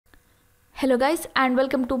Hello guys and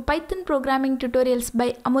welcome to Python programming tutorials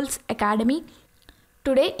by Amul's Academy.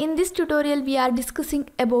 Today in this tutorial we are discussing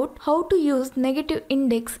about how to use negative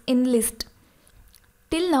index in list.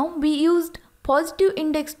 Till now we used positive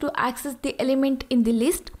index to access the element in the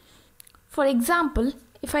list. For example,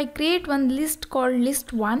 if I create one list called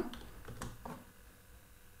list1,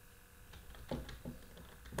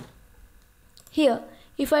 here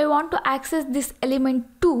if I want to access this element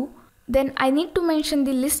 2, then I need to mention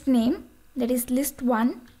the list name, that is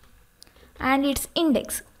list1, and its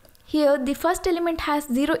index. Here the first element has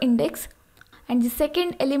 0 index and the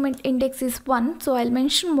second element index is 1, so I'll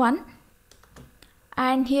mention 1,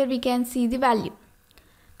 and here we can see the value.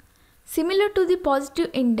 Similar to the positive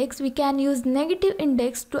index, we can use negative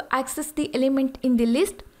index to access the element in the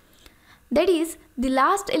list. That is, the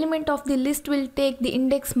last element of the list will take the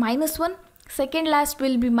index -1, second last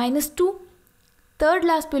will be -2, third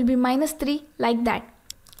last will be -3, like that.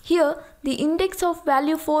 Here the index of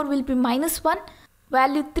value 4 will be -1,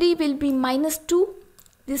 value 3 will be -2,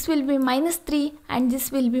 this will be -3, and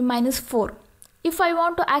this will be -4. If I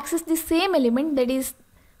want to access the same element, that is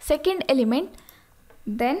second element,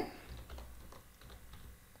 then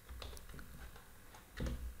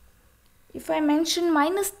if I mention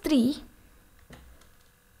 -3,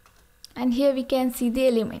 and here we can see the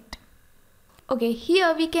element. Okay,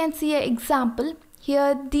 here we can see an example. Here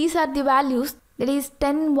these are the values, that is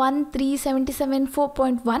 10, 1, 3, 77,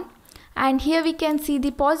 4.1, and here we can see the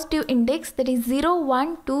positive index, that is 0,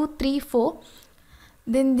 1, 2, 3, 4.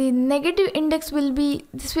 Then the negative index will be,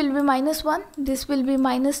 this will be -1, this will be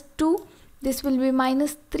 -2, this will be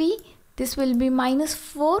 -3, this will be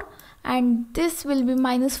 -4, and this will be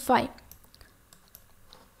 -5.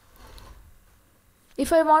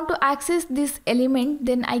 If I want to access this element,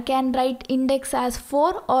 then I can write index as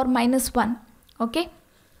 4 or -1. Okay.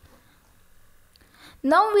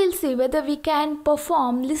 Now we'll see whether we can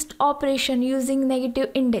perform list operation using negative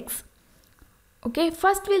index. Okay,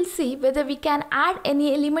 first we'll see whether we can add any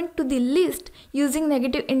element to the list using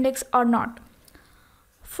negative index or not.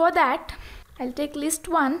 For that, I'll take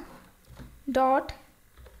list1 dot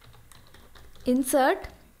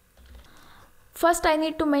insert. First I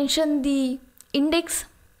need to mention the index,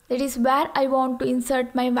 that is where I want to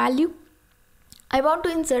insert my value. I want to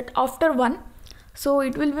insert after 1. So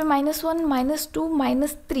it will be -1, -2,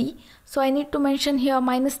 -3. So I need to mention here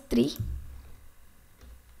 -3,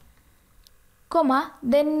 comma,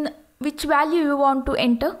 then which value you want to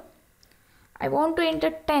enter. I want to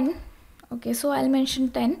enter 10. Okay, so I'll mention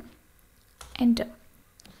 10, enter.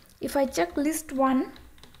 If I check list1,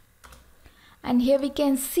 and here we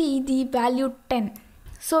can see the value 10.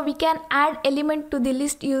 So we can add element to the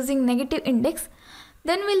list using negative index.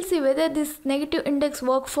 Then we'll see whether this negative index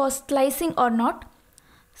work for slicing or not.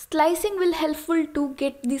 Slicing will helpful to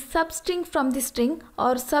get the substring from the string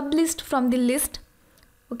or sublist from the list.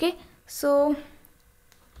 Okay, so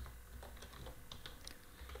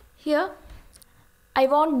here I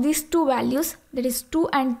want these two values, that is 2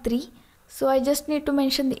 and 3. So I just need to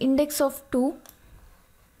mention the index of 2,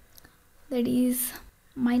 that is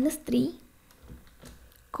 -3,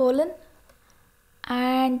 colon,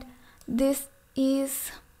 and this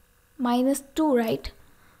is -2, right?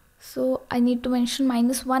 So I need to mention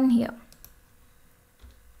 -1 here.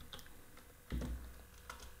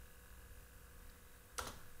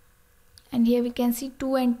 And here we can see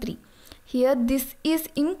 2 and 3. Here this is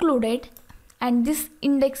included and this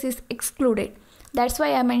index is excluded. That's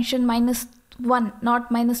why I mentioned -1,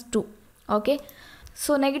 not -2. Okay,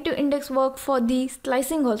 so negative index work for the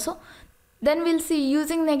slicing also. Then we'll see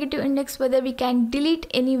using negative index whether we can delete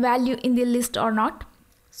any value in the list or not.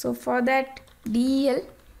 So for that, del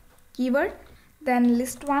keyword, then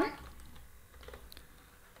list1,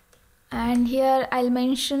 and here I'll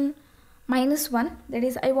mention -1, that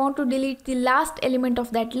is I want to delete the last element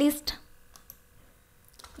of that list.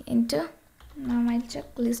 Enter. Now I'll check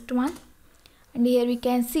list1, and here we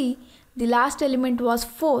can see the last element was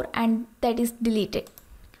 4 and that is deleted.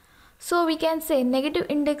 So we can say negative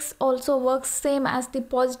index also works same as the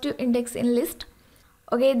positive index in list.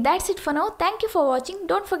 Okay, that's it for now. Thank you for watching.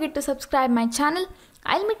 Don't forget to subscribe my channel.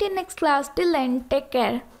 I'll meet you in next class. Till then, take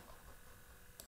care.